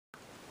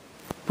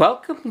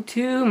Welcome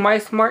to my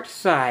smart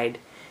side.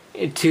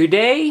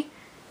 Today,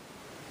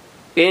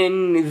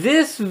 in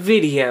this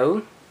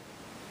video,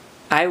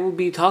 I will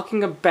be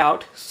talking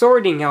about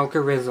sorting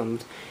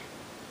algorithms.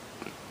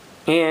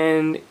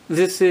 And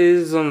this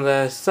is on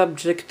the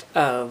subject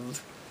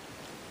of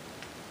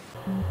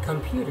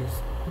computers.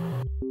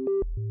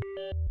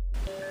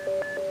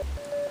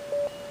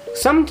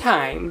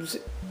 Sometimes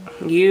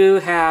you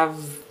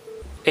have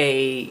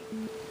a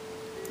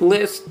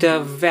list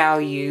of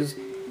values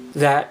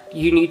that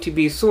you need to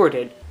be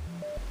sorted.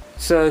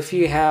 So if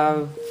you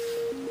have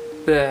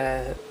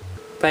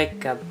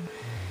like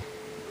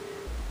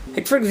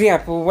for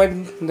example,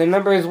 when the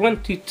number is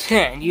 1 to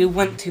 10, you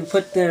want to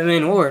put them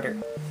in order.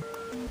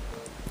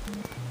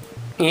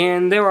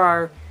 And there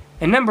are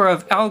a number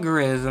of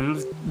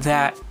algorithms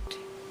that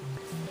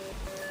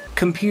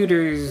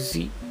computers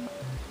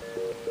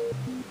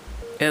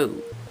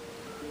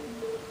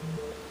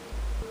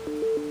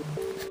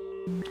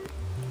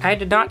I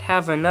did not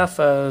have enough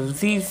of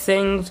these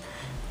things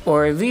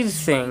or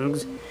these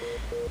things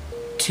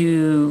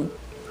to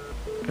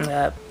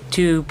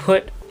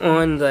put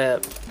on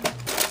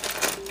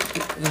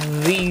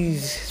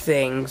these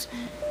things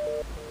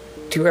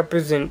to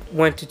represent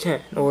 1 to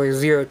 10 or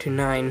 0 to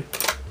 9.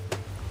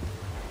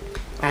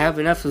 I have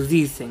enough of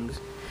these things.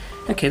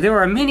 Okay, there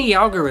are many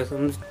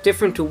algorithms,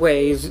 different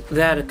ways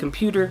that a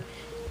computer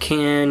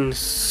can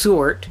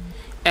sort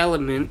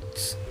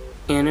elements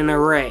in an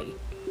array.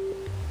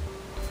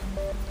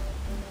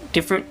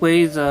 Different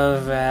ways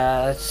of,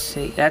 let's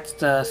see, that's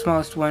the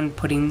smallest one,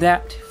 putting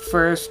that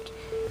first,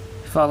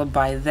 followed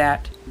by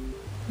that,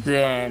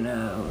 then,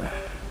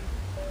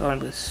 going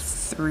with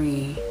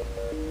 3,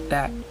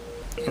 that,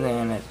 and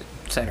then,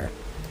 etc.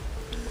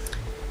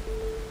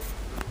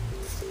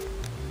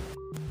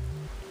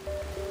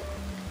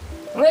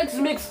 Let's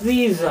mix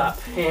these up,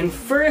 and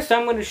first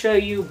I'm going to show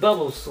you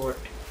bubble sort.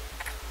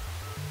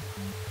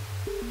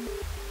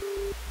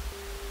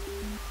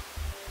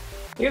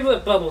 Here's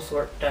what bubble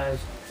sort does.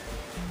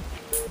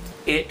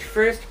 It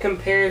first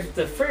compares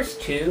the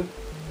first two,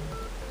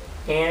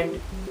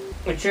 and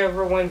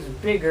whichever one's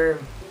bigger,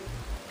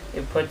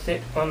 it puts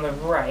it on the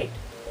right,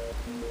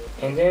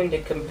 and then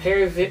it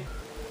compares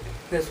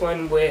this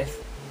one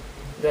with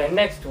the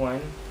next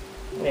one.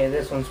 Yeah,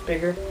 this one's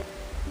bigger,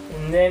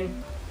 and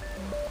then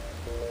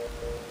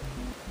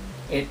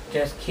it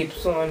just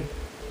keeps on.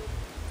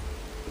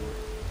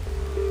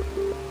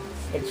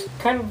 It's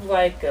kind of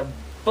like a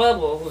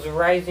bubbles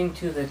rising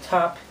to the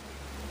top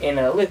in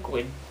a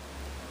liquid.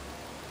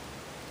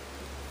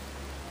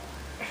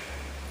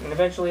 And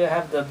eventually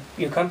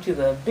you come to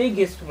the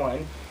biggest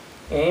one,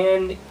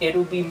 and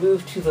it'll be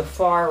moved to the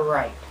far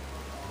right.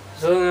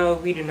 So no,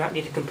 we do not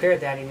need to compare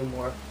that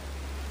anymore.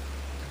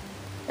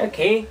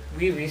 Okay,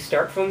 we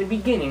restart from the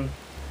beginning.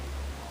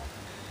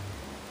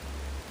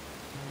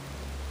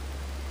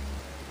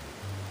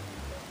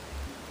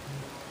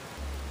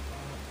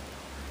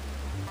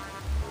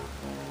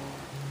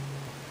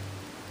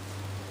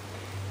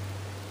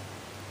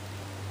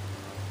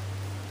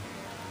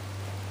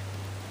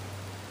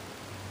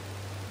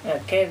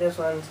 Okay, this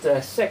one's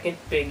the second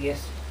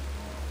biggest.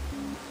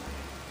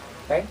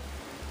 Right?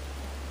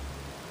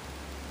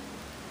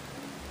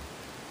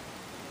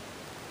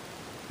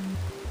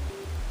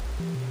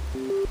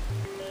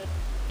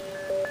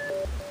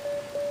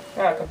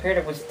 I compared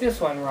it with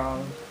this one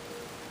wrong.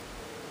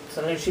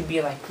 So it should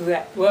be like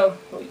that. Well,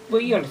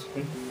 you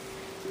understand.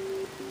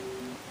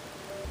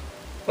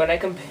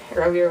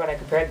 Earlier when I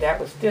compared that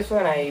with this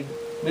one, I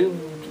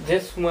moved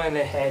this one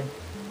ahead.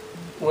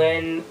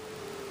 When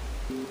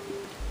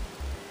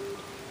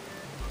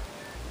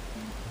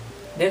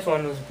this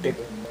one was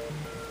bigger.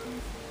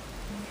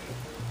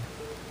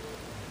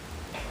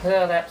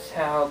 So that's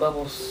how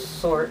bubble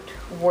sort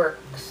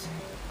works.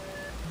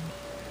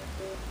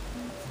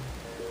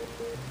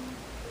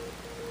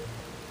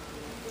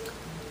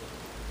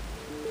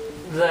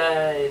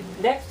 The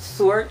next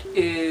sort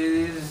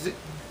is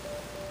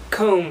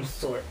comb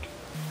sort.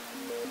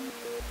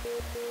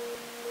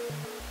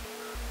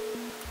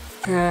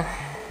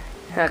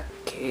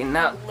 Okay,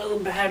 not low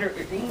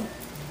battery.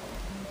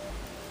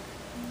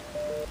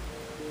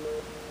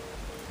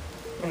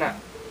 Not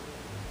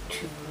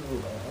too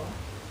low.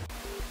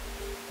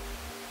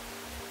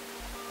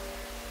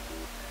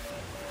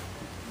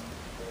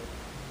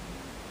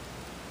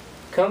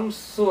 Comb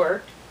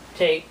sort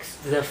takes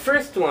the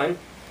first one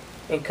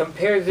and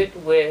compares it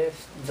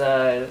with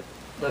the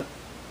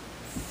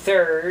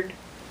third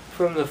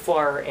from the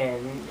far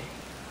end,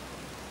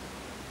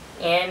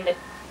 and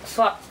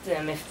swaps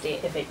them if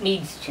it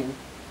needs to.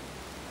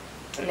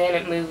 And then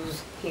it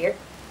moves here.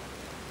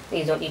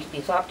 These don't need to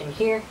be swapped in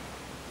here.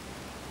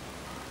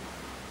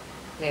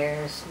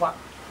 They're swapped.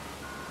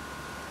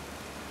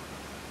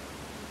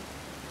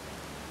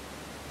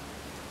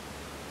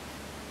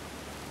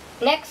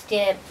 Next,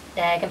 it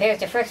compares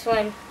the first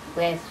one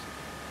with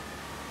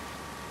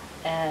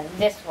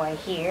this one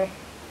here,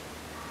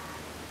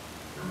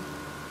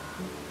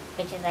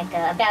 which is like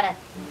about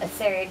a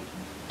third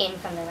in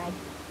from the right.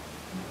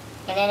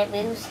 And then it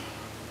moves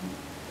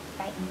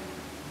right?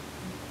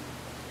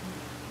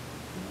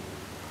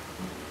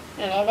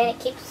 And then it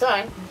keeps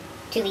on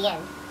to the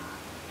end.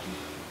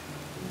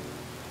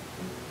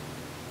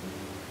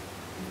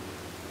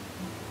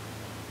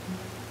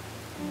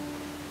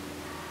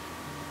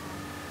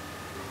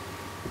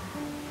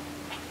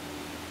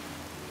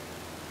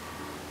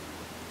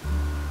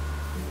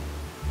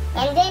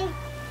 And then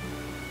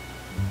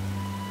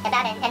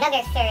about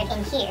another third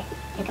in here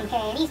to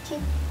compare these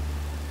two.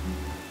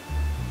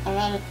 And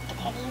then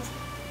compare these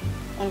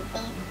and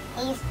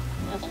these.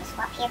 We can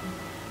swap here.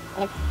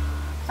 And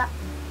swap.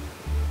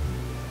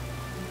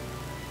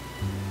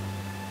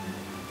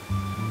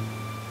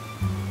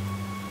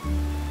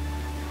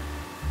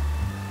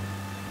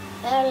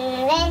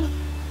 And then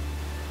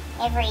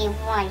every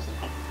one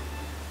here.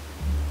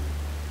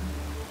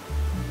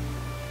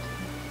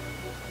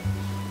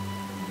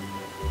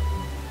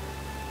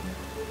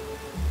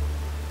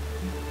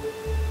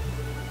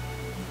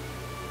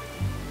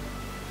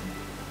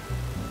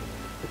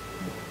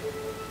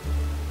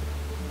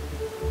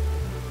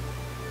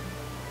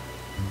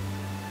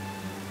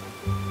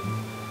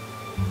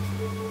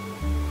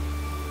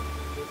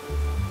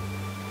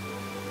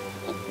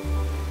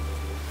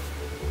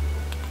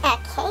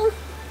 Okay.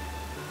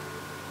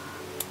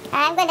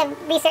 I'm going to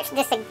research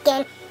this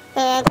again.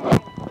 And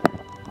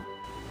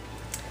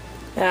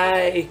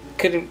I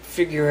couldn't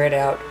figure it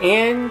out.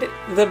 And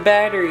the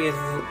battery is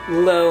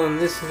low on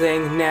this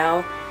thing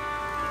now.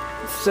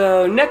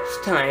 So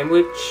next time,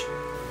 which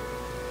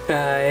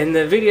in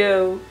the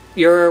video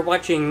you're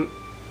watching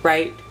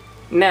right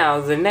now,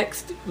 the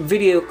next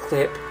video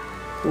clip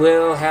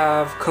will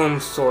have comb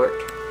sort,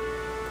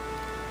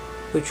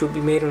 which will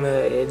be made on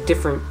a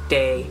different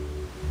day.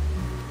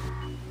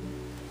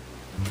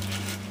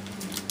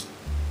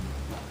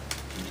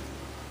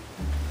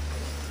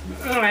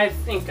 I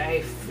think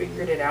I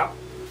figured it out.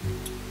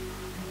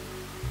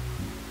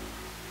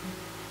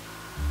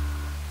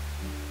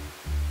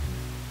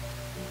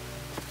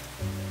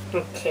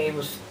 Okay,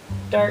 we'll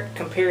start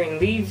comparing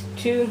these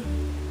two.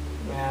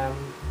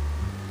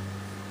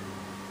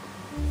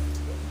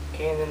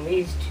 Okay, and then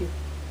these two,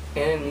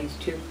 and these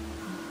two.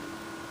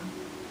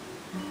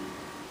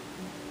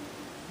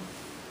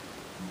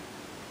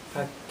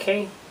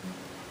 Okay.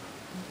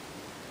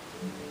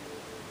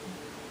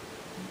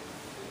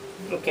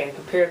 Okay,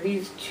 compare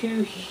these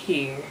two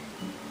here.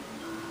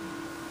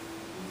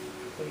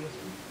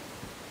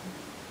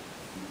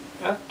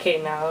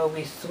 Okay, now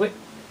we switch.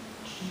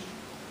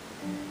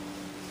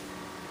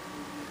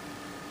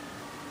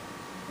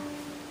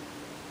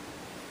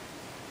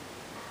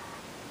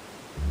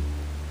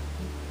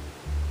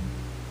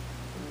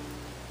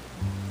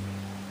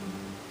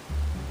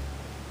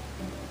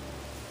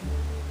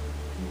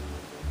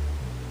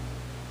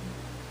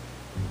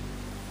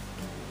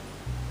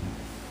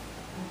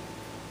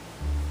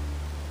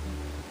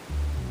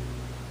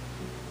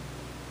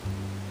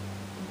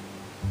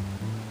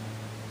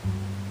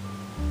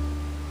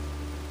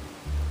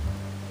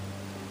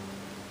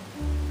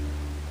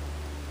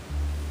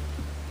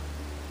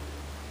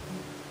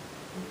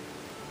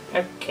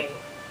 Okay,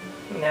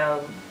 now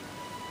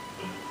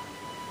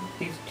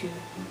these two.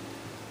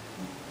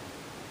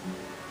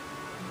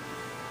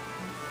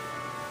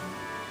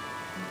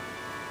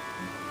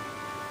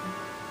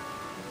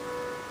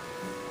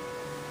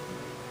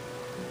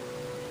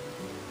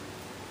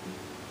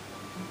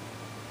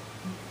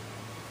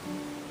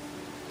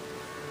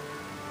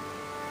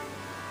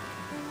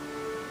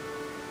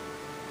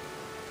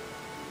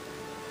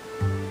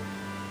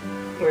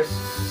 We're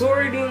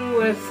sorting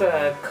with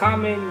a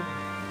common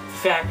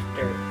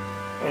factor,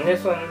 and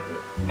this one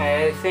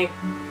I think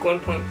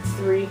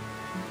 1.3.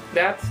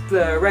 That's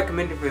the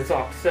recommended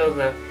result. So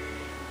the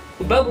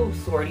bubble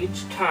sort,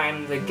 each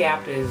time the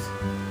gap is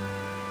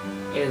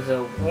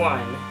a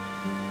 1,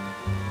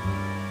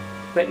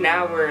 but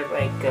now we're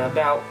like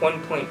about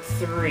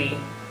 1.3,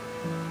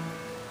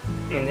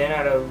 and then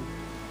out of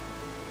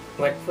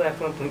what's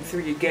left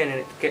 1.3 again, and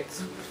it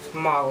gets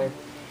smaller.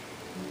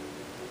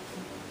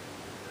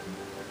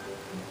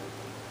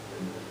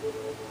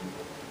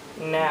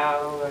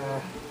 Now,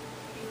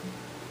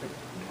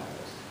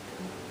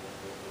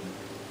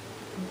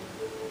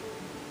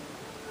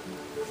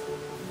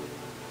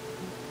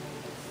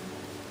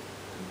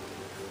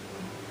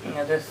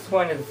 now this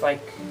one is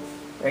like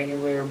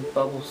regular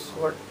bubble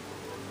sort.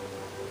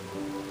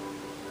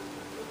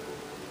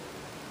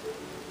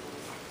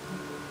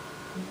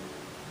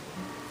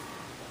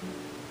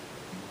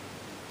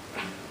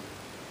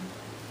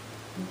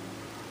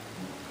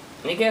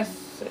 I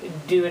guess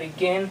do it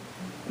again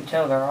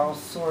until they're all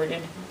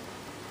sorted.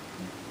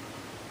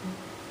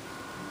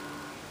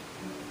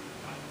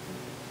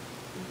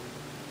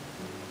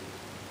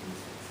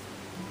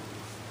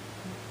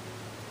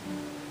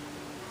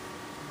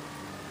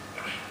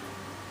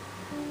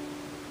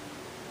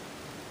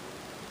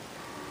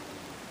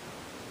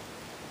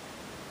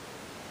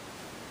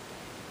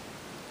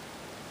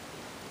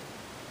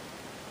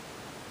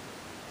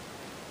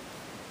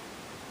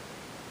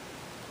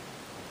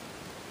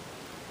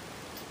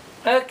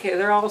 Okay,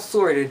 they're all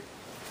sorted.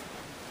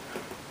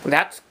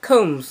 That's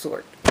comb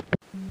sort.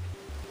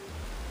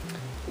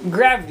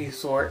 Gravity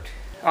sort,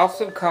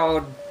 also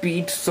called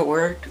bead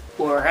sort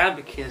or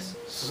abacus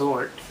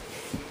sort.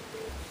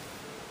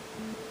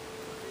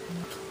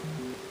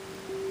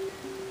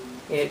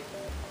 It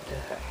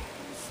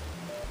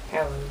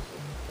has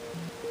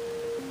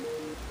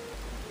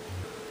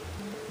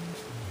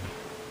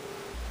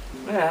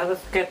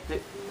let's get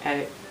at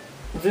it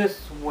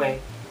this way.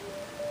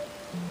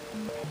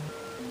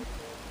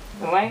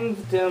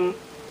 Lines them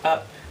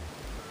up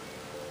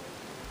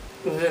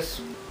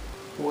this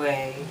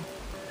way.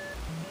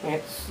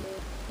 It's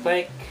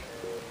like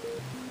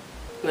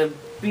the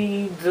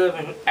beads of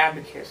an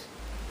abacus.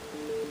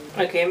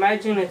 Okay,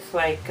 imagine it's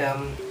like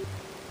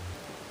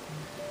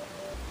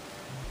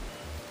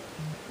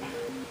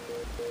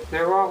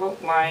they're all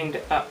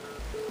lined up.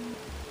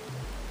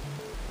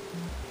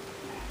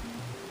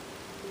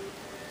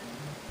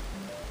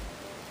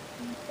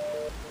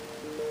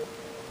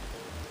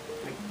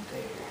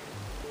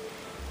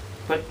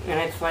 Right there. And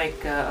it's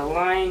like a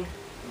line,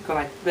 go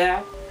like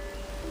that,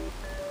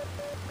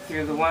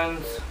 through the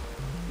ones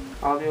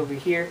all the way over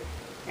here,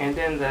 and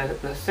then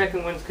the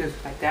second ones goes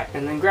like that,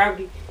 and then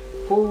gravity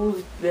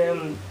pulls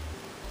them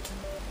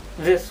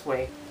this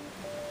way.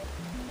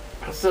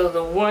 So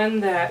the one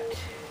that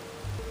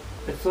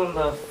it's on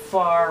the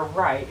far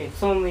right,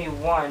 it's only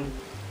one.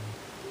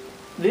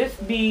 This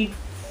bead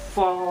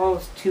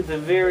falls to the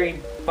very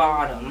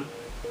bottom,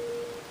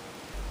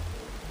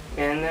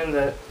 and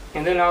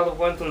then all the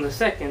ones on the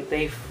second,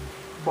 they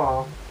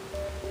fall.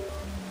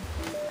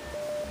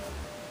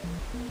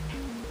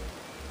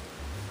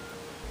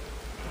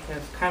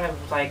 It's kind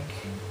of like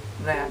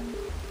that.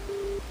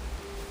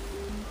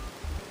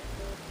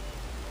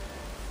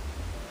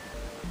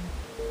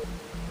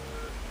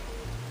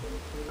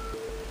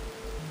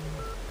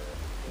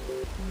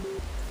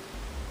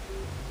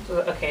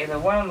 So, okay, the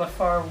one on the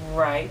far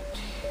right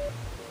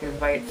is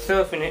by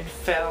itself and it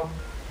fell.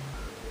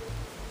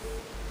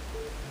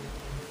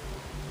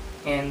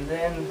 And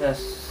then the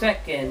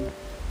second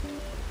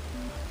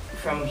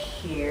from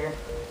here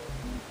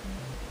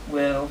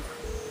will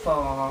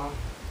fall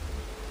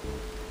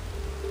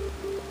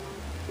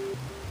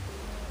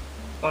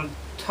on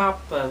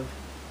top of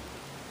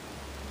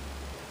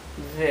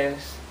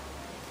this,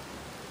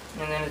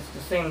 and then it's the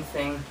same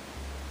thing.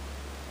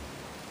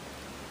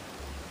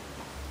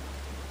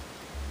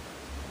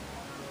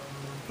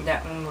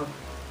 That one will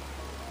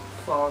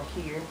fall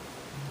here,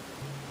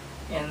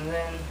 and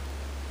then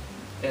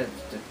it's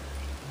the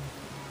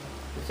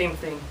same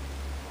thing.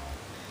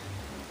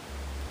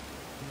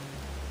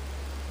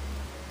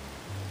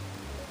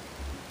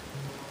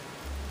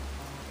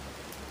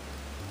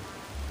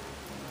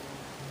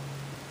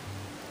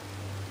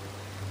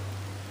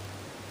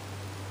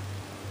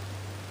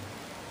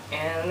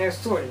 And they're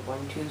sorted.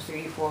 1, 2,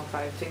 3, 4,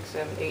 5, 6,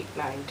 7, 8,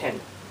 9, 10.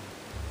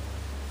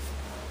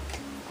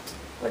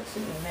 What's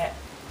next?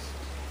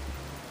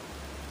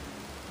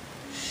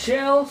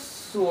 Shell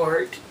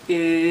sort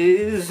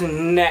is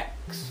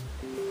next.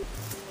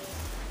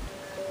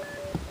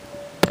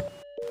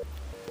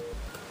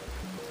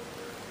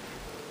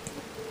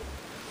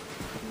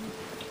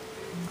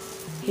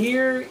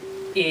 Here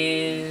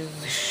is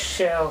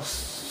shell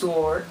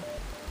sort.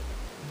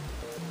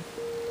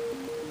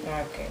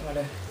 Okay, I'm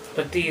gonna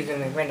put these in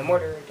the random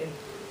order again.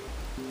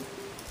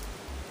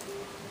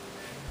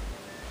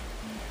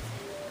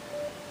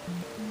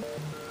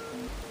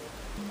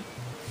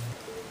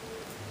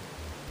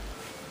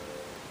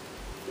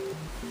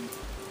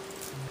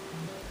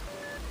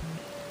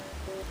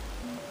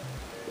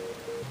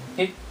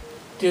 It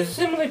is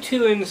similar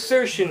to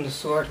insertion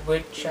sort,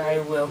 which I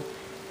will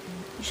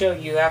show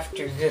you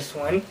after this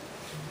one.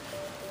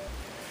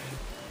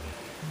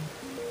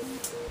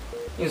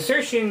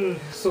 Insertion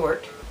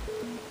sort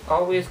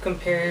always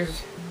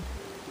compares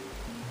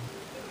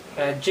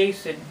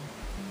adjacent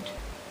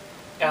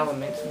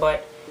elements,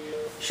 but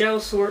shell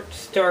sort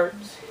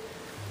starts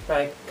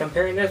by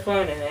comparing this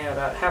one and then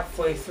about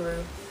halfway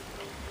through.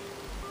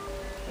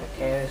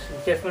 Okay, this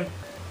is this one.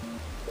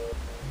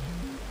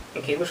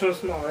 Okay, which one's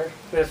smaller?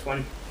 This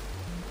one.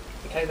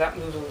 Okay, that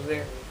moves over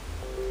there.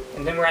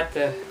 And then we're at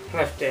the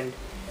left end.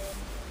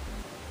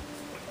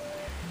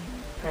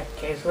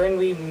 Okay, so then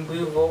we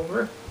move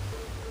over.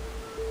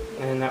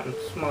 And that one's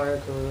smaller,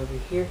 goes over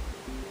here.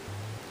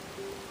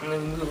 And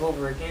then we move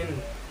over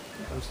again.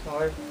 That one's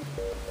smaller.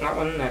 That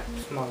one,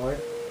 that's smaller.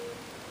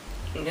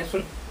 And this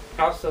one,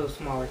 also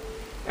smaller.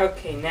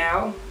 Okay,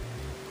 now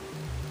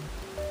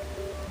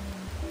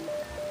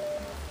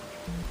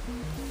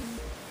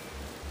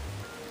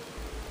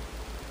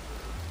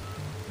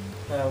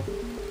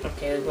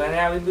okay, well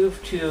now we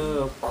move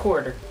to a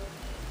quarter.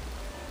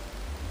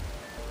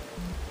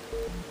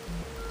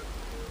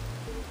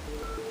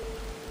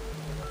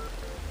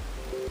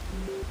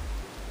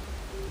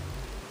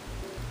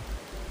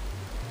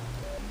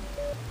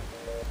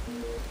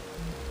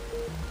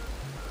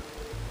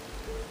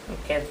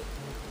 Okay.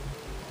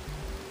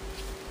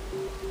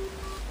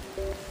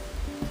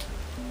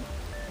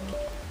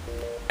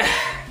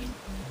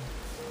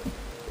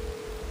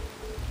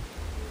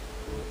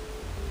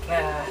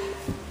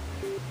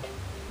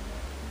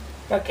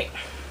 Okay.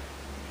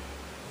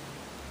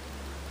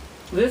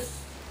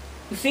 This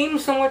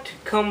seems somewhat to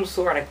come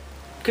sort. I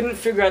couldn't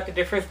figure out the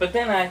difference, but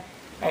then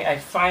I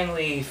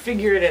finally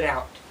figured it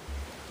out.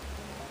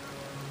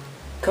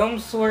 Come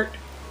sort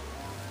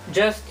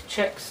just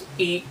checks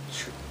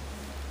each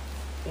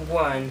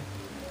one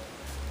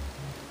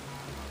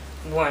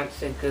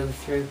once it goes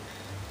through,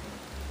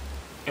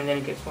 and then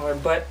it gets smaller.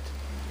 But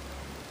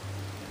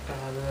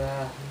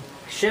the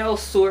shell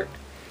sort,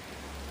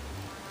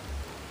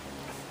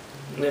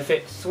 if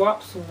it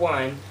swaps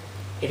one,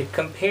 it'll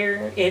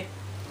compare it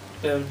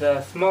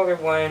the smaller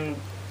one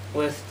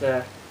with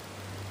the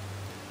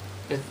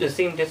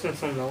same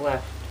distance on the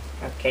left.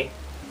 Okay.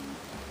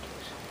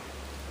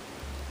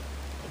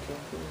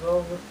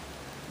 Over.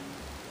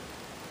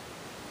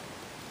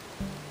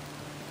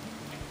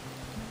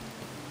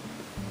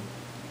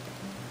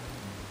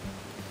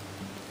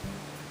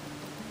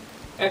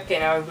 Okay,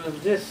 now I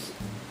move this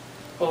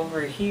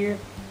over here,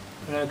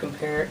 and then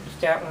compare it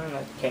to that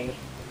one. Okay.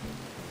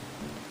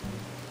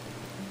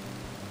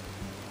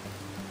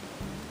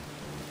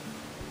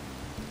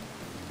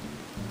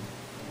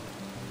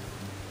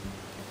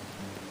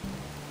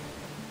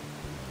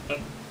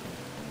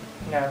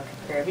 Now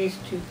compare these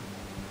two,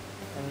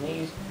 and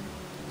these,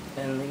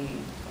 and these.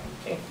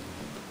 Okay.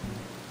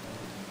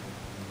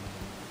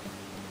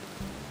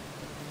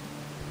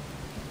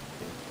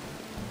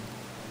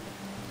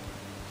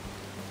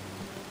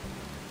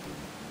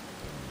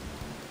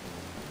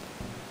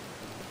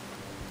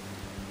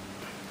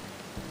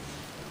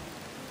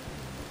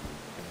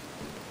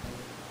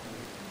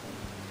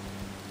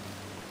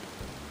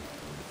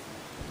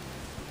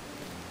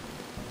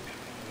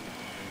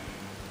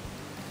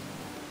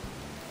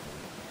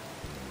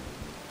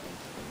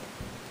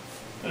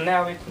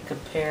 Now we can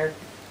compare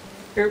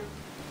the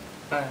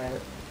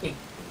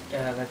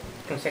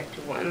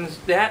consecutive ones.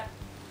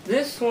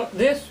 This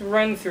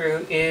run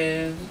through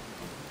is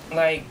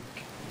like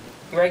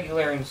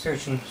regular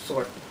insertion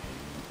sort.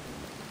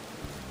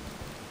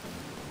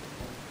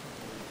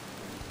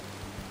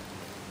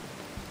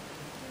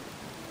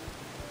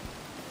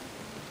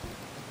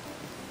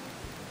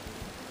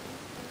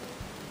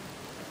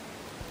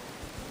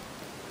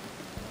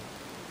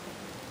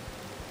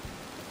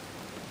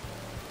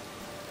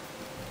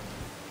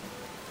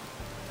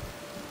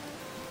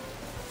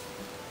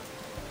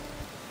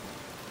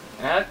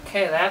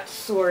 Okay, that's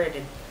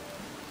sorted.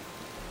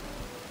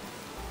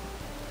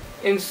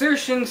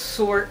 Insertion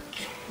sort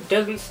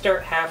doesn't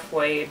start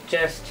halfway, it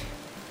just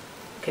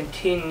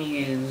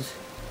continues.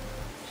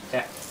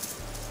 That.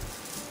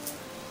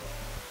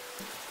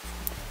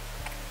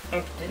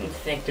 I didn't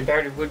think the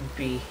battery would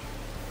be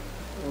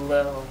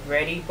low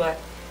ready, but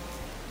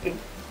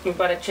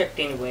I checked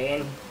anyway,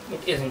 and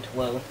it isn't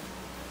low.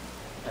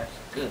 That's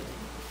good.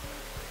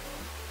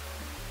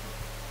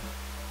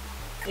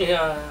 Okay.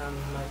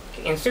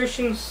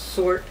 Insertion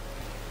sort.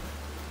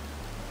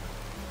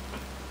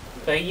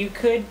 You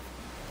could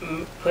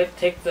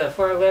take the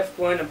far left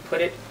one and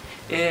put it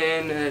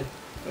in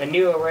a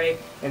new array,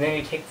 and then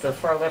you take the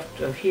far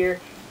left of here,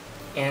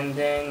 and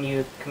then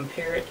you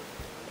compare it,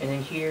 and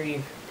then here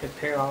you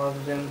compare all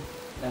of them.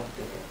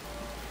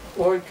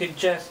 Or you could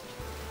just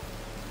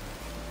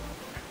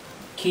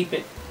keep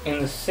it in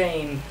the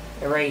same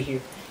array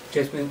here,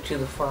 just move to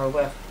the far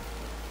left.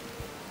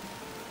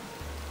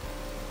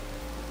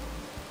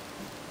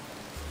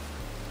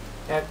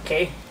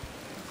 Okay,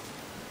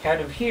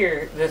 out of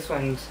here, this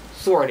one's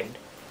sorted.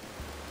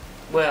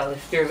 Well,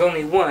 if there's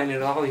only one,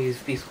 it'll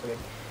always be sorted.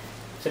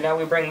 So now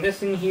we bring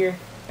this in here,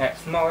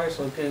 that's smaller,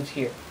 so it goes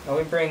here. Now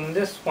we bring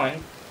this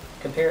one,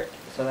 compare it,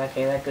 so that,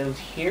 okay, that goes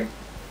here.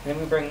 And then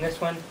we bring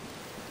this one,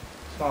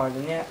 smaller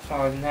than that,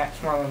 smaller than that,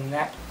 smaller than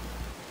that.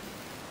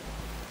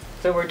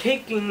 So we're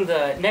taking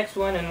the next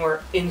one and we're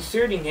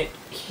inserting it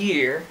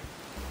here,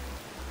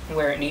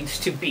 where it needs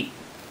to be.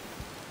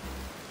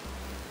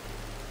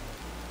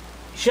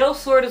 Shell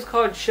sort is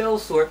called shell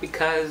sort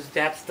because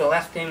that's the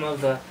last name of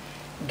the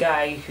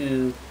guy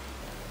who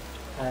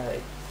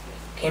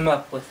came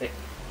up with it.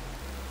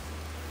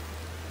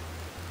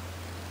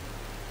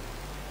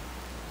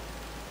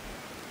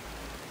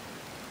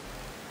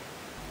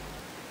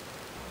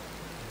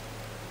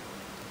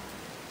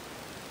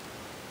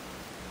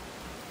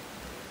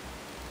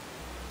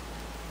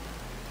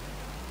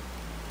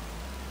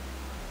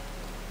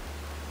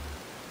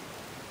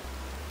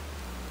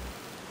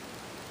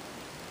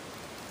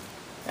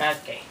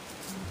 Okay.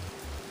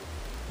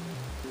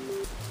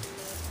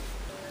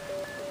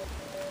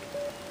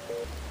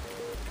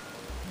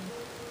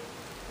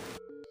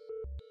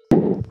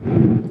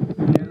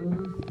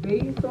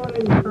 Based on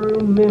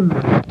internal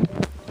memory.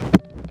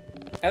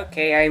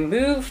 Okay, I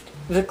moved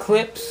the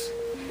clips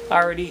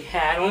I already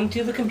had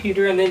onto the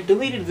computer and then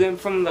deleted them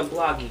from the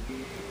bloggy.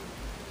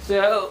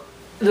 So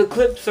the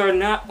clips are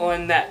not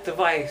on that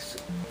device.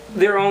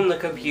 They're on the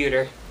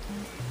computer.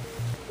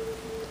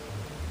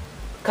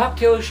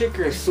 Cocktail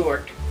shaker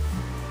sort.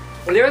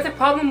 There is a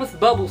problem with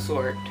bubble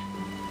sort.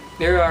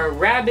 There are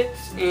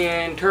rabbits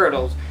and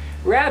turtles.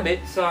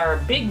 Rabbits are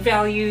big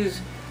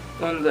values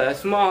on the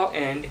small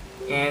end,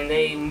 and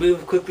they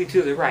move quickly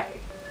to the right.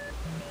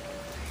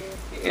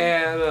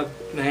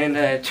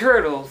 And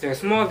turtles, they're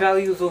small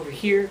values over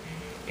here,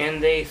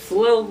 and they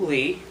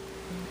slowly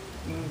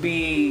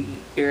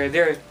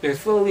they're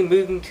slowly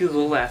moving to the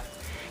left.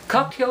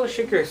 Cocktail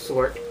sugar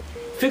sort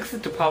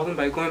fixes the problem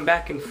by going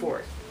back and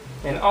forth.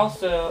 And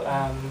also,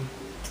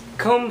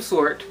 comb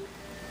sort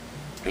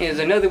is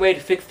another way to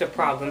fix the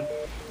problem.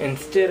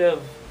 Instead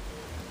of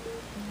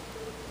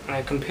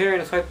comparing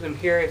the swipe of them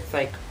here, it's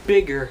like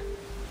bigger.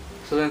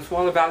 So then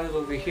smaller values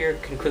over here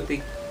can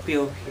quickly be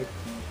over here.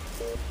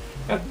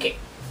 Okay.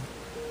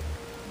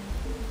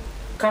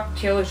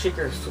 Cocktail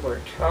sugar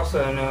sort,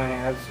 also known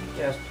as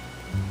just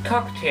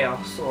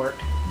cocktail sort,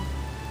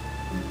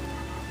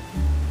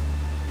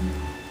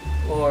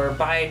 or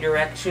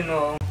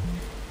bidirectional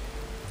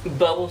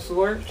bubble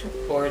sort,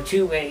 or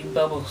two-way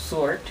bubble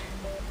sort.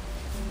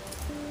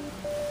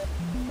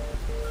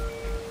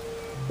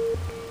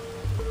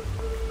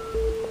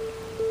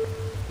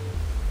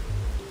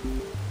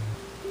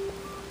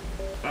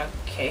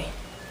 Okay.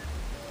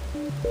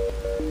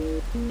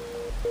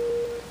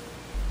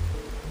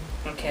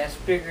 Okay, that's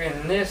bigger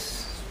than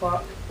this.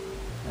 Swap.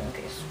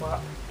 Okay,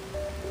 swap.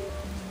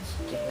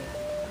 Stay.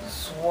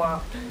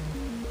 Swap.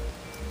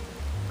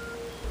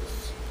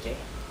 Stay.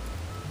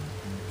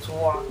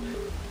 Swap.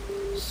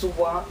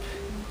 Swap.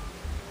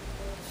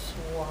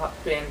 Swap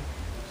and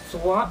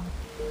swap.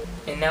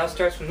 And now it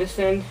starts from this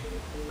end.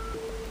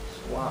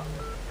 Swap.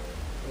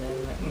 And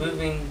then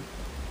moving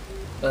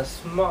the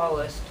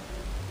smallest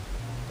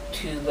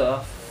to the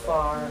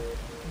far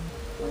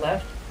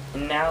left.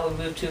 And now we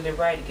move to the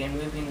right again,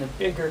 moving the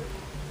bigger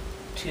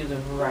to the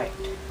right.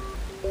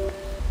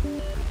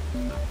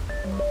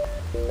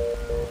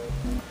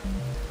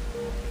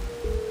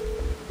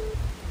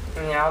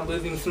 And now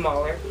moving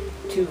smaller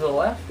to the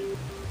left,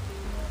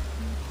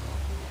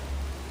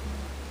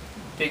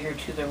 bigger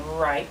to the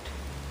right.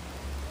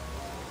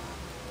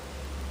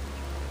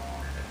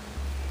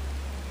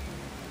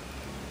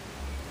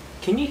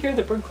 Can you hear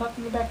the bird clap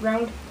in the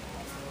background?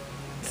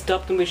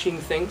 Stop the machine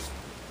things.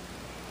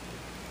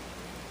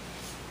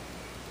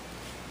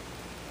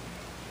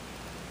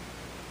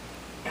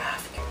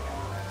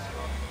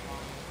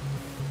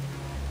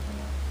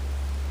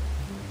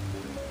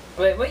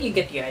 But you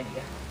get the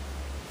idea.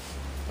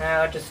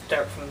 Now I'll just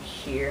start from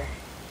here.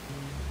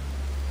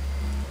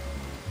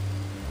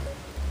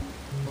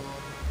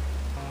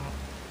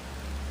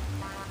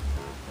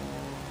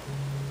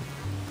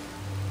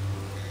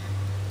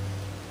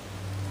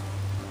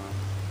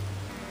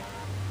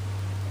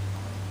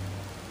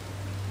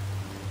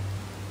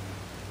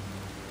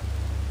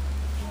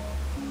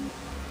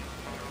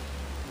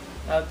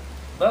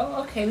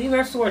 Well, okay, these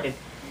are sorted.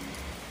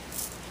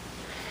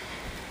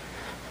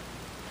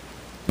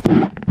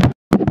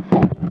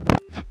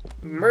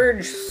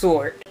 Merge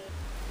sort.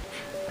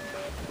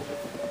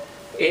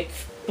 It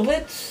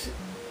splits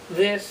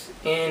this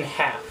in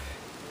half.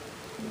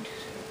 1, 2, 3,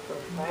 4,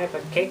 5,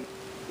 okay.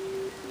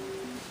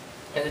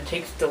 And it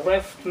takes the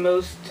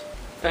leftmost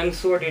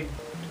unsorted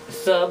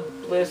sub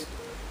list,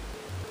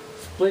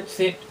 splits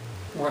it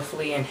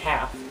roughly in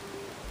half.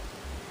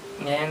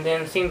 And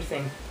then same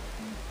thing.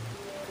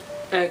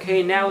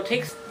 Okay, now it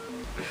takes...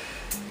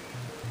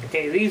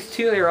 Okay, these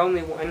two are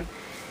only one.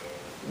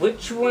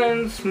 Which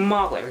one's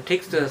smaller? It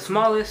takes the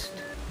smallest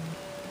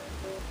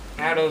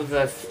out of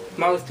the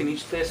smallest in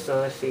each list,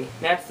 so let's see.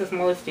 That's the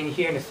smallest in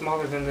here and it's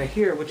smaller than the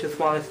here, which is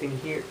smallest in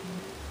here.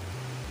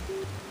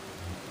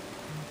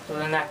 So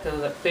then that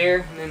goes up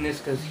there, and then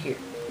this goes here.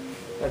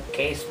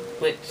 Okay,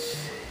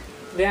 splits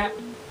that.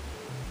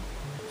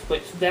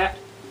 Splits that.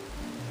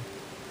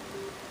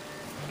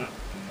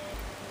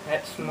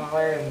 That's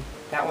smaller, and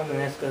that one, and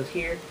this goes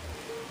here.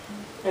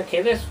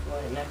 Okay, this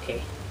one,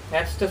 okay.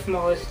 That's the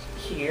smallest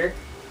here.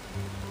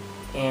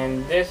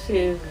 And this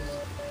is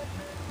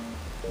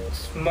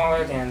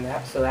smaller than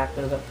that, so that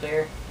goes up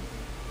there.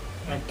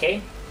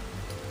 Okay.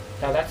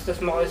 Now that's the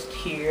smallest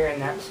here,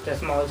 and that's the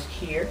smallest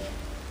here.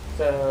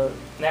 So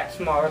that's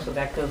smaller, so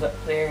that goes up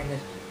there, and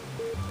this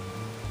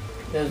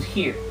goes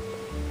here.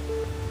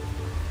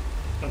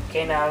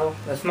 Okay, now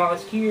the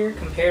smallest here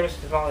compared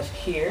to the smallest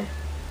here.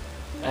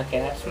 Okay,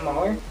 that's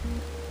smaller.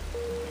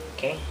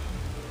 Okay.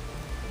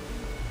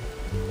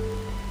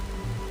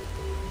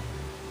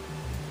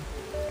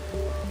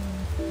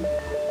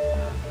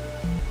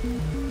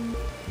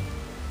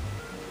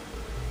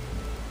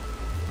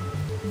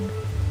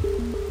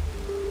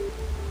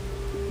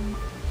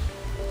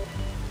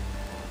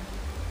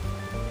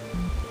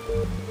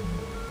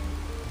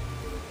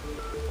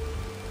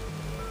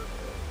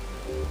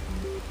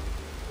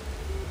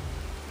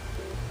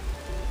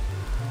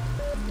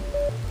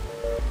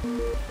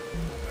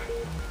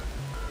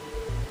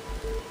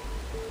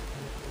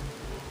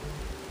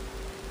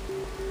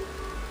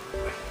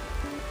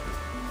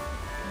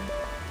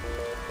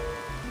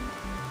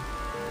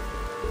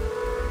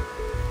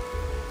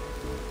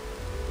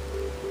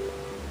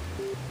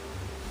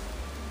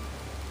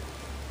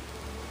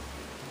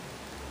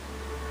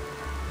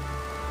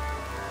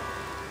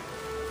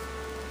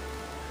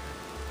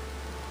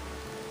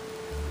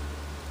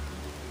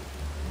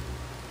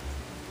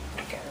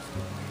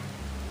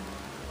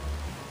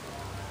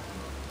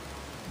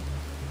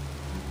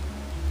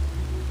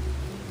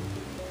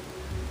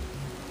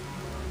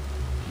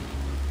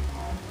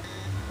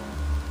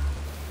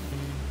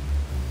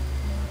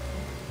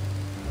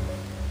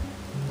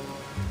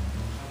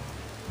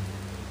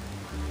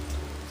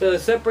 So it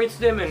separates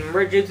them and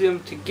merges them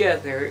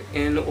together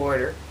in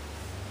order.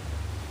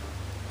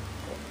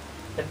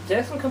 It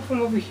doesn't come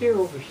from over here,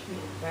 over here.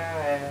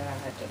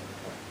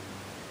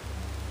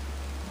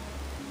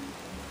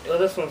 Oh,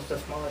 this one's the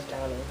smallest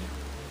out of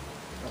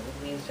all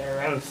of these that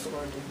are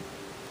unsorted.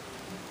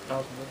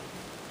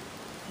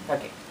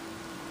 Okay.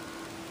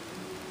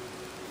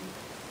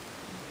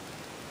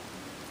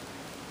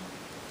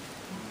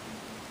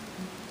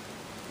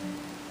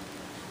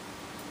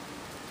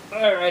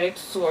 Alright,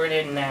 it's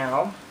sorted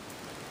now.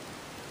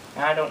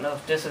 I don't know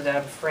if this is out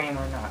of frame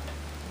or not.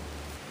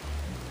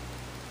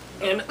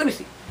 And let me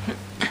see.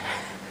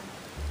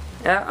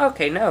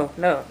 Okay, no,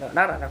 not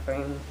out of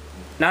frame.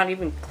 Not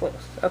even close.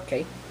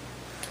 Okay.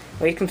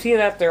 Well, you can see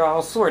that they're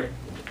all sorted.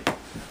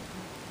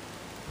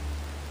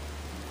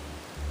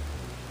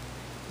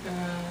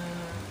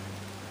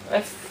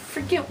 I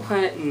forget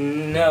what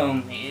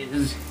Gnome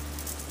is.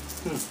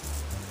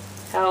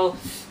 How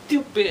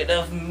stupid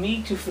of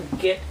me to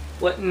forget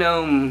what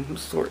Gnome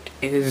sort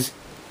is.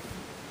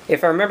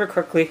 If I remember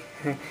correctly,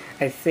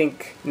 I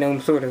think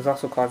Gnome sort is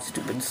also called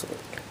stupid sort.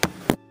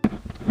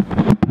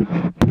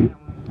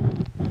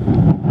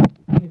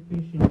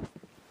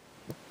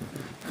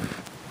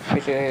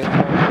 Which is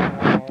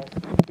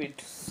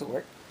stupid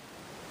sort.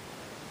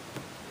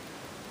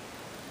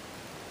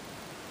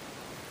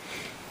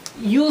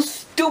 You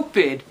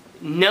stupid!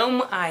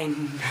 Gnome,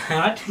 I'm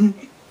not.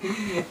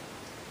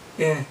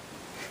 Yeah.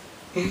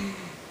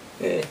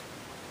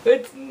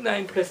 It's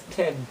 9 plus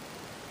 10.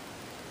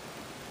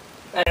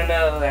 I don't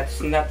know, that's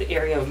not the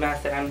area of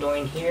math that I'm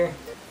doing here.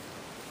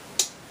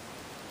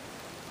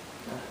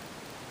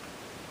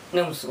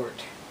 Gnome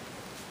sort.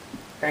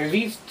 Are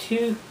these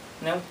two?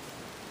 No.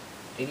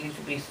 They need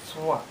to be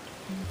swapped.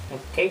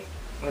 Okay,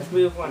 let's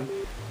move on.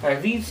 Are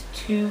these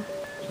two?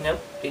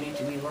 Nope, they need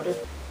to be ordered.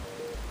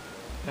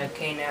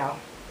 Okay, now.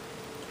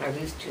 Are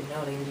these two?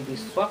 No, they need to be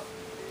swapped.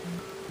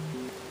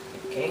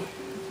 Okay.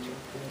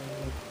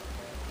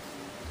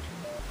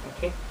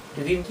 Okay.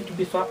 Do these need to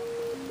be swapped?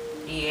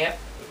 Yep.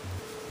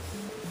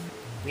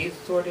 These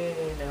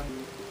sorted. No.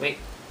 Wait.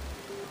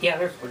 Yeah,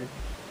 they're sorted.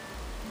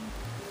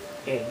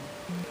 Okay.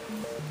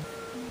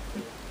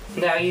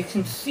 Now you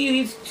can see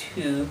these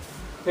two.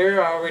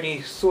 They're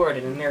already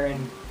sorted and they're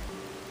in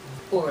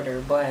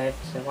order, but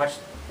watch.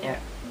 Yeah.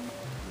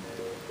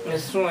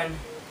 This one.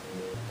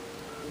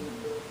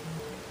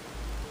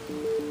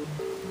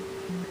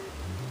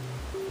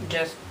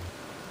 Just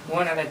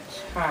one at a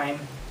time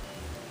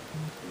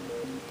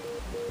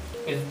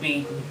is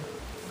being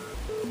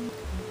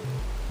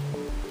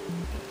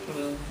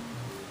moved.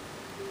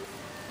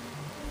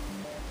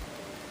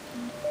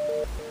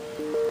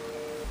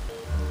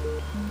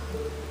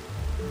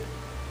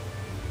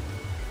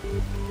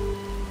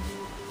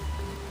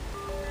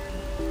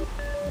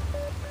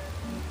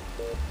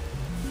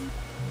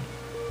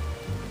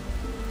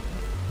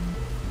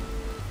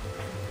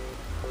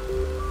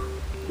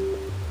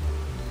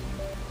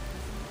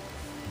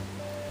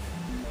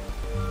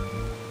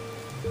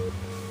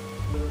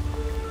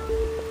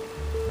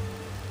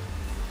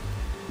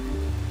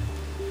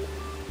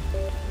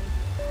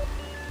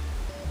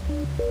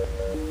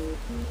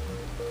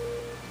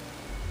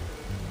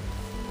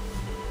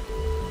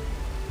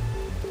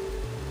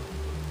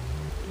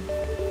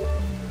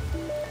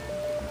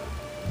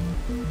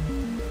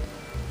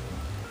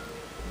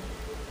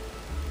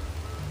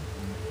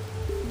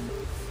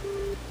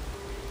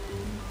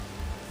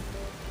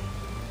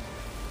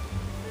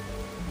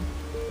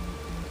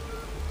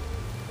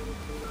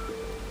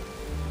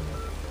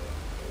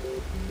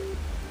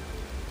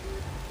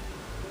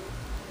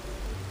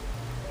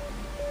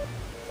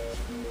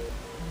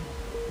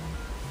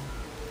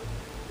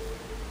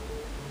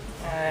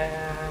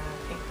 I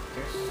think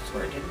they're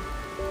sorted.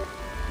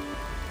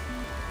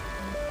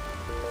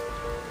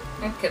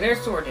 Okay, they're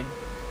sorted.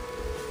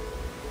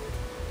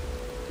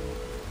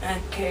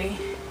 Okay.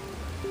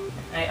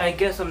 I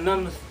guess I'm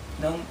none with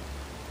no.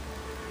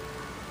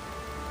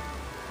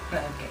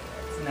 Okay,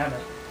 that's not a.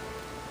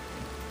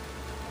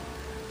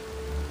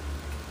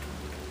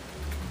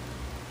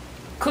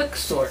 Quick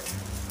sort.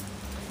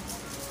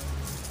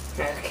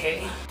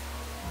 Okay.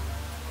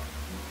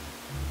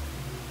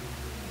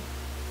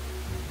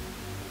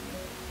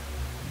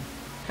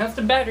 How's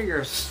the battery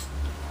or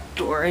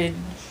storage?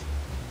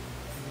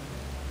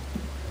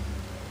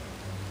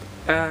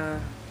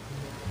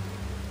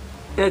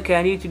 Okay,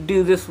 I need to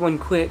do this one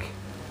quick.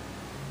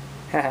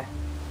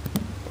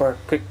 Or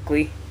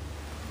quickly.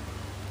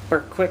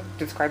 Or quick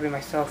describing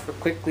myself, or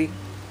quickly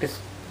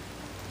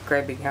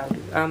describing how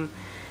to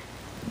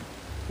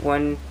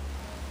 1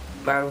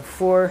 out of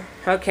 4.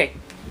 Okay.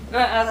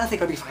 I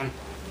think I'll be fine.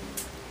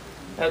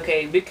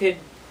 Okay, we could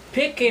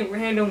pick a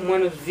random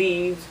one of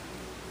these.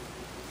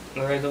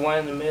 Or the one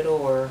in the middle,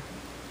 or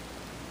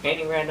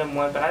any random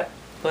one, but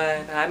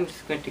I'm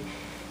just going to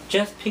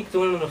just pick the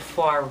one on the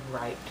far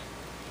right.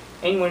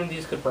 Any one of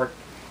these could work.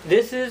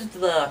 This is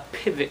the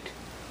pivot.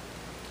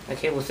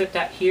 Okay, we'll set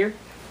that here.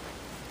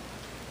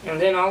 And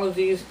then all of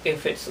these,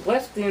 if it's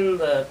less than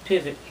the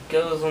pivot, it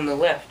goes on the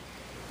left.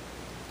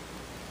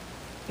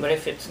 But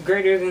if it's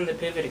greater than the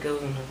pivot, it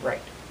goes on the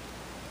right.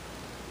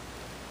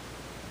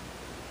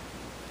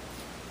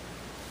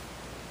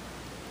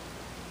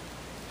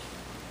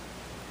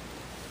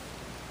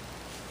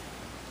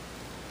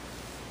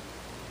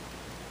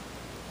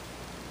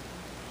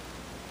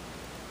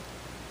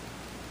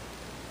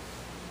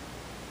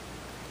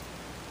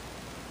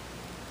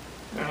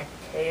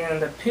 Okay,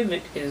 and the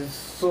pivot is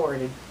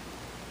sorted.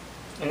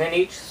 And then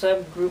each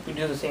subgroup we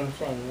do the same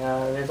thing.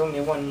 There's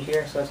only one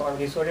here, so it's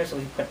already sorted, so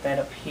we put that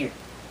up here.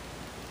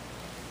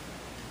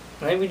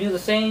 And then we do the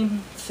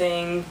same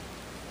thing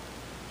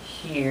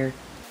here.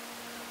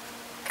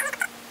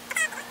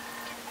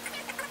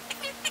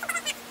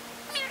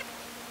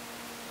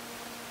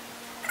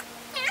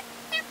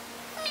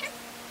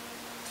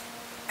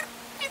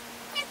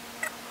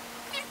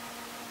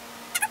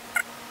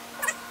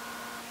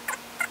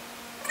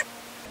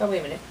 Oh, wait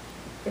a minute.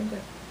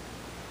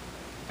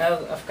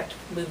 Oh, I forgot to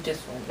move this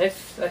one.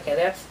 Okay,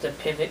 that's the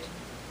pivot.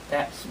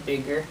 That's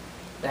bigger.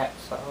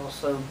 That's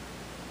also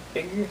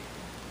bigger.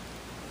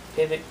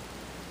 Pivot,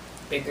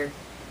 bigger.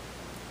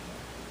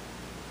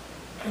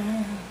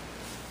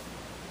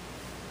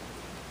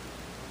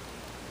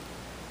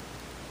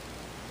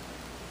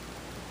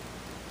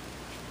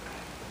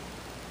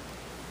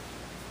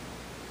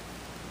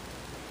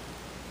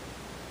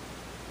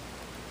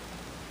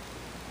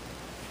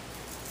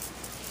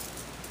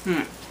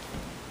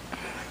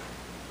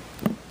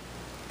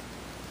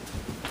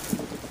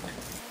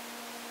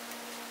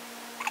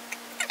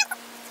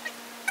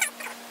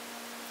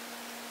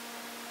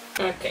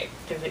 Okay,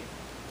 pivot.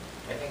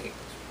 I think it's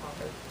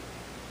proper.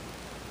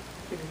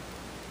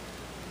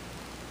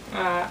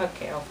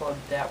 Okay, I'll fold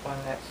that one.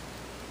 That's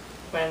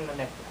when the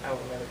next. I will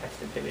remember that's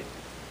the pivot.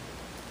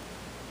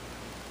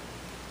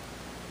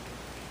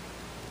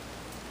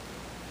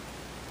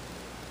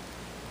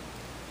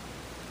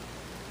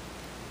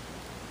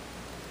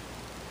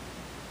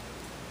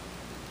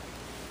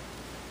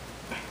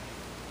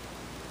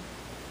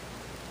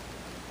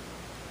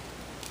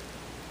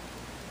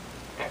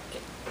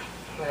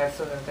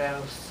 So that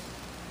that'll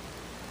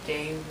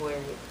stay where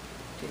it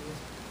is.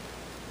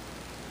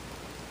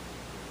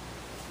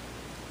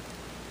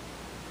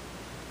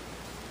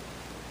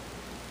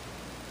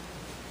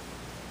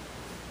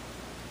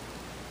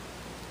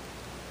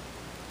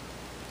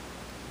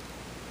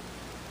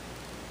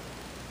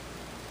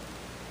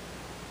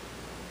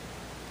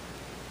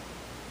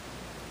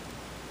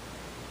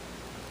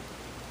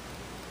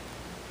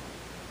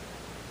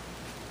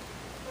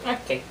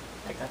 Okay,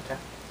 I got that.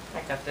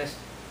 I got this.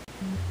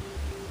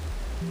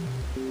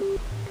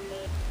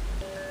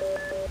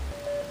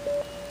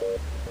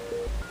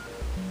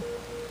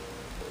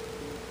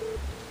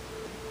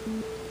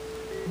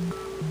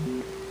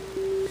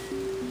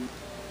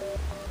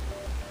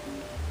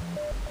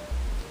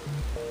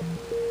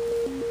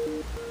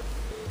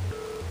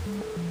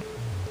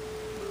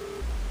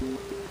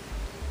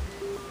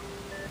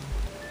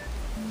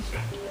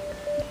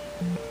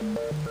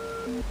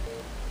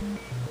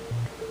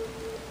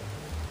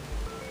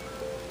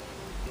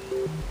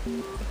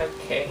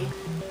 Okay.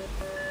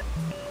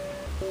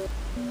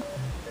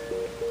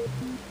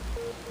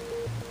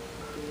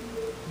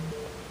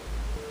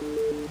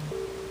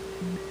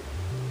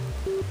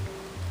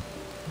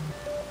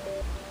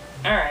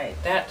 Alright,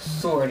 that's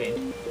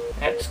sorted.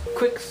 That's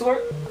quick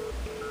sort.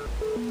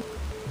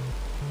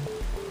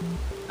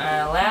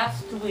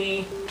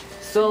 Lastly,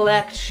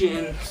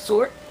 selection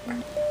sort.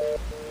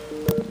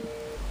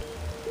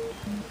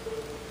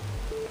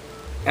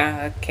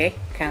 Okay,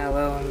 kind of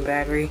low on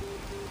battery.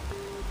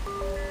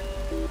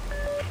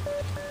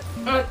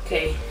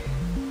 Okay.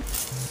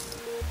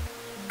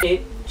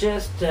 It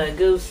just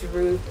goes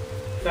through,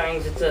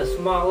 finds it's the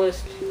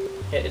smallest,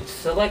 it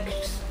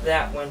selects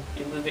that one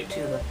to move it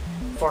to the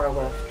far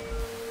left.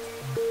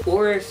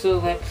 Or it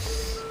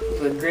selects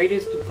the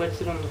greatest and puts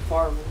it on the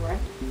far right.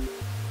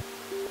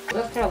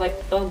 Well, that's kind of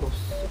like bubbles.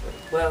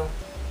 Well,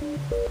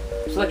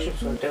 selection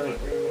sort doesn't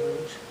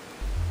rearrange.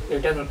 It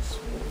doesn't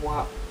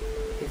swap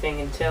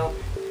anything until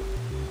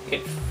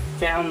it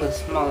found the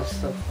smallest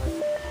stuff.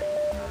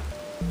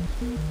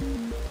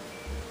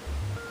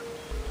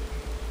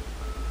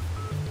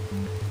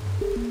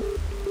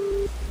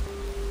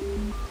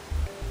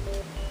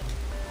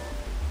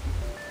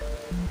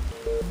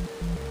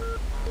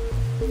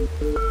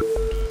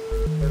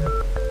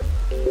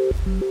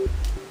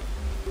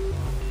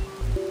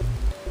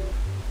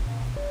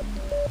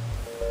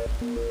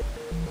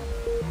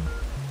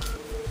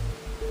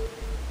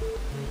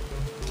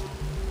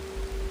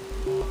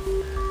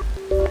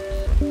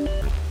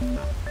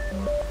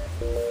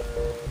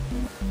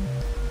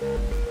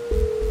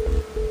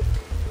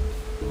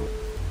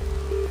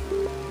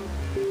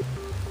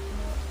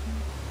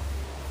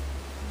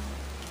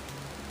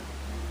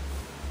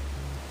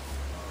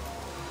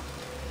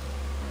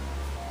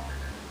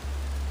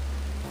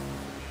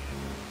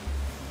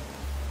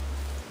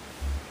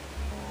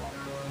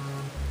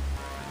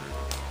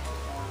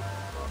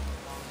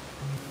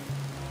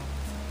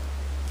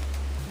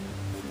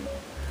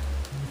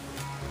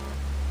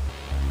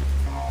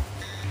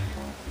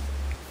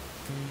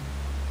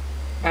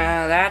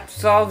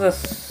 that's all the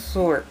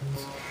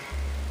sorts.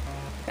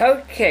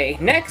 Okay,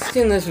 next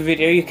in this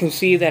video you can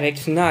see that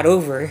it's not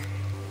over.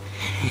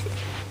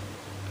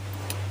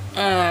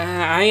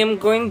 I am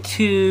going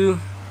to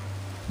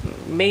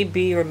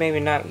maybe or maybe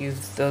not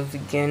use those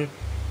again,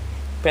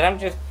 but I'm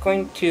just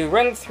going to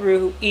run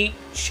through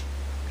each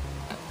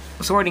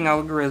sorting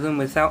algorithm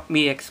without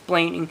me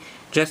explaining,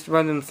 just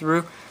run them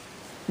through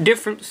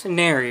different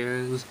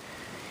scenarios.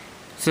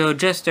 So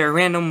just a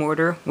random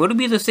order. Would it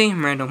be the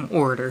same random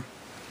order?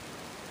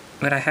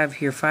 But I have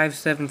here 5,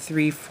 7,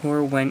 3,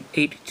 4, 1,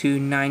 8, 2,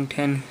 9,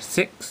 10,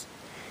 6.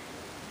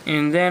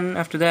 And then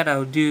after that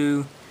I'll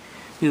do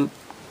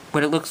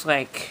what it looks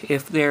like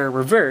if they're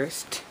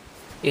reversed.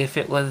 If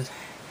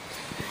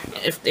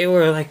they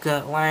were like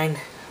a line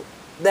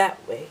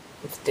that way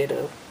instead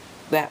of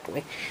that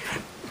way.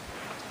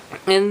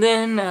 And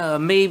then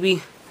maybe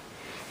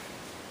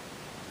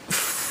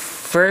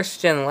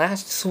first and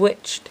last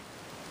switched.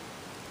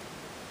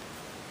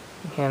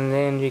 And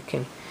then you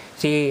can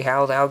see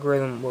how the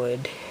algorithm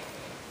would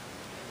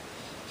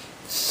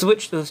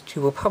switch those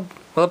two.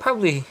 We'll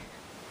probably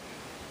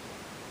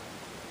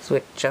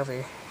switch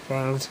other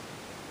things.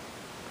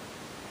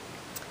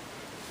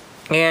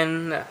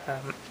 And,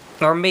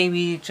 or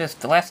maybe just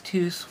the last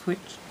two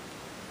switch.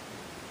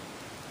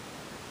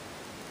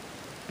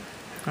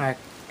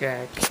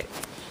 Okay.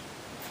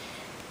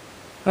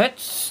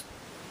 Let's,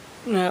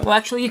 well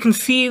actually you can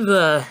see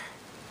the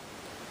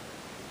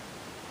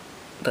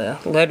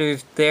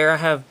letters there. I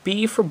have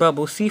B for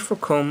bubble, C for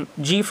comb,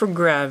 G for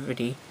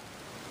gravity,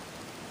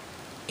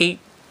 H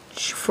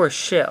for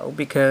shell,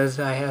 because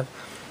I have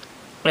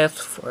S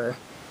for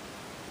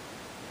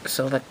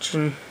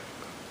selection,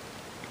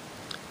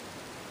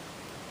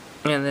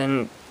 and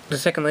then the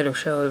second letter of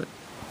shell is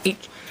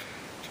H,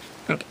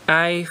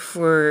 I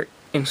for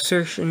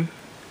insertion,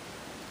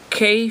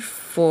 K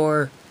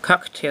for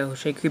cocktail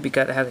shaker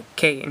because it has a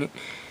K in it,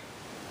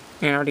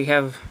 and I already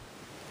have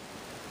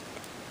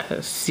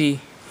C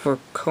for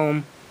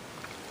comb,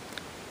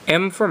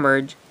 M for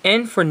merge,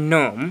 N for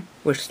gnome,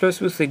 which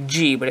starts with a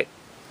G, but it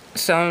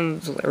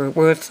sounds,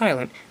 well, it's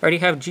silent. I already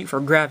have G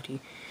for gravity,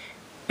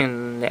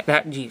 and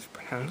that G is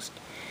pronounced.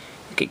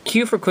 Okay,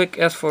 Q for quick,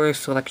 S for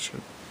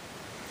selection.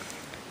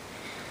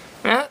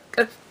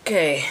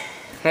 Okay,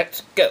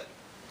 let's go.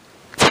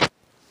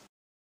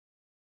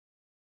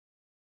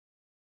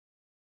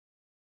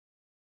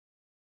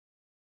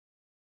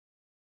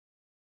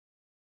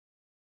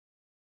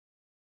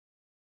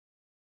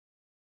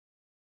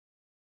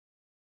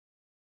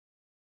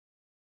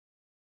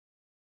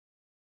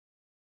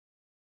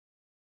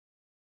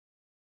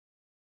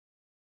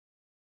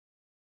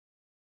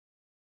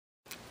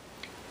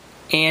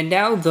 And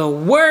now the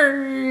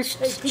worst.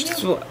 Hey, can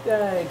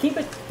you keep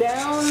it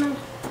down?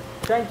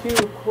 Trying to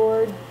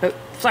record.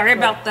 Sorry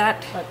about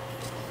that.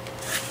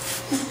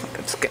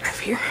 Let's get out of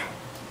here.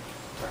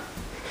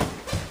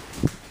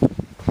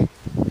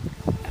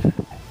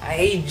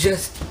 I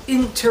just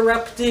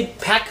interrupted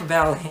Pack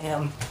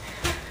Valham.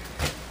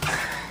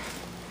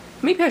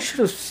 Maybe I should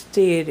have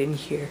stayed in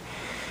here.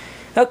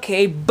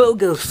 Okay,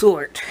 BOGO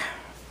sort.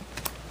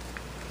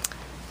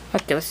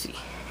 Okay, let's see.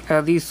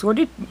 Are these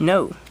sorted?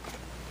 No.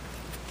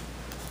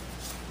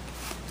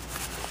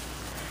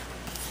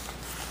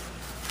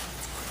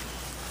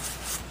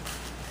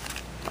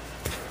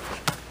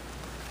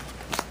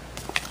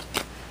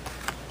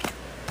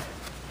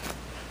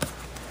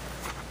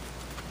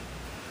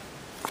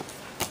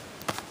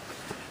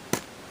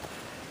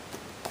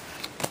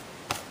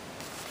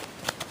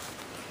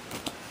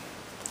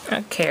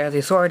 Okay, are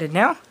they sorted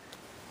now?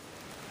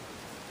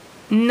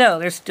 No,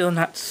 they're still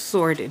not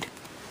sorted.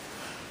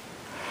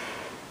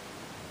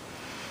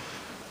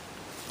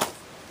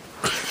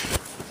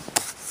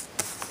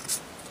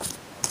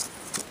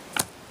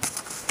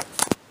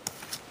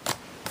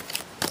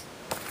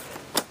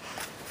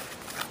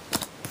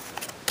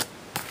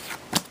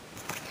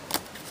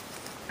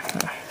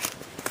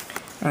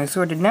 Are they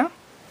sorted now?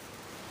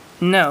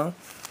 No.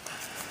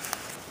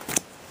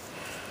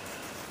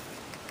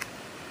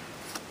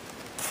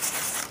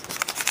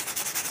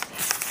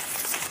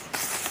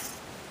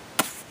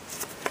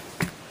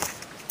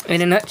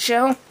 In a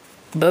nutshell,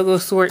 BOGO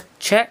sort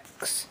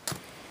checks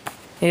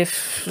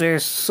if they're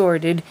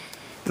sorted.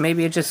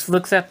 Maybe it just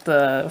looks at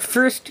the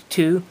first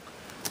two,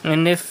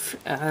 and if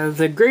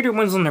the greater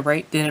one's on the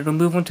right, then it'll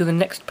move on to the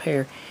next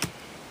pair.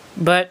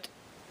 But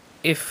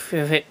if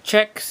it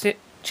checks, it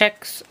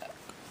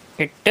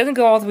doesn't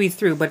go all the way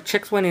through, but it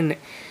checks one and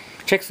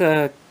checks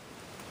a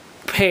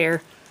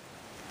pair.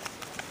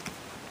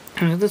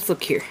 Let's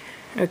look here.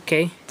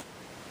 Okay,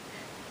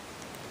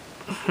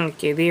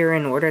 they are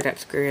in order.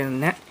 That's greater than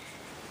that.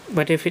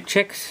 But if it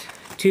checks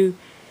two,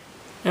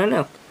 I don't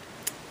know,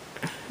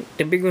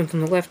 the big one's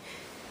on the left.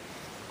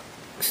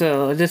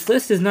 So this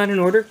list is not in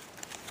order.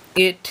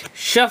 It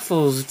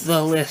shuffles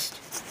the list.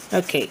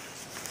 Okay.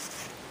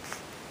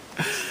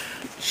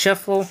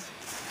 Shuffle.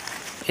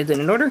 Is it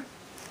in order?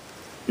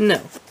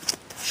 No.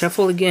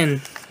 Shuffle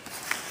again.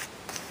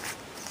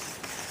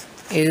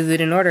 Is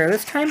it in order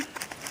this time?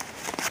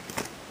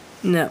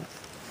 No.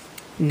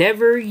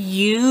 Never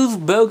use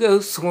BOGO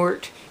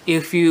sort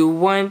if you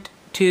want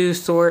to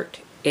sort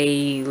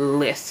a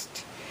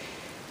list.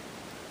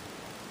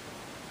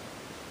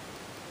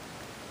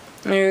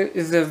 There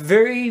is a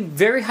very,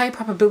 very high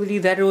probability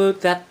that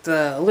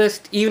the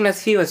list, even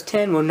as few as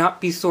 10, will not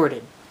be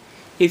sorted.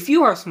 If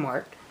you are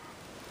smart,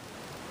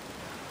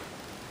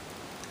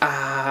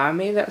 I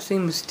made that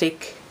same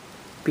mistake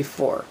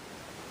before.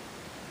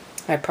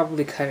 I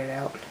probably cut it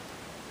out.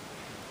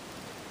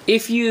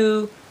 If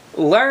you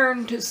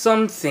learned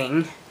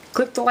something,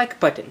 click the like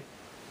button.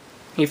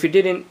 If you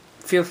didn't,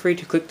 feel free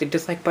to click the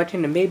dislike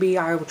button, and maybe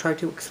I will try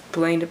to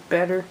explain it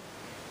better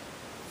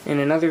in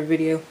another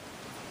video.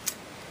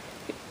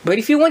 But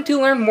if you want to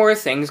learn more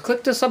things,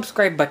 click the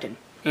subscribe button,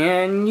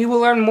 and you will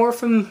learn more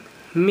from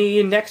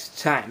me next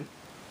time.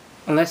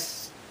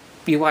 Unless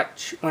you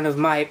watch one of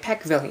my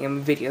Pack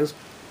Volume videos.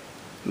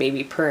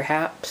 Maybe,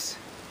 perhaps,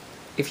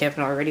 if you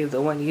haven't already,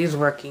 the one he's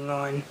working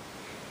on.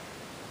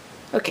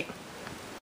 Okay.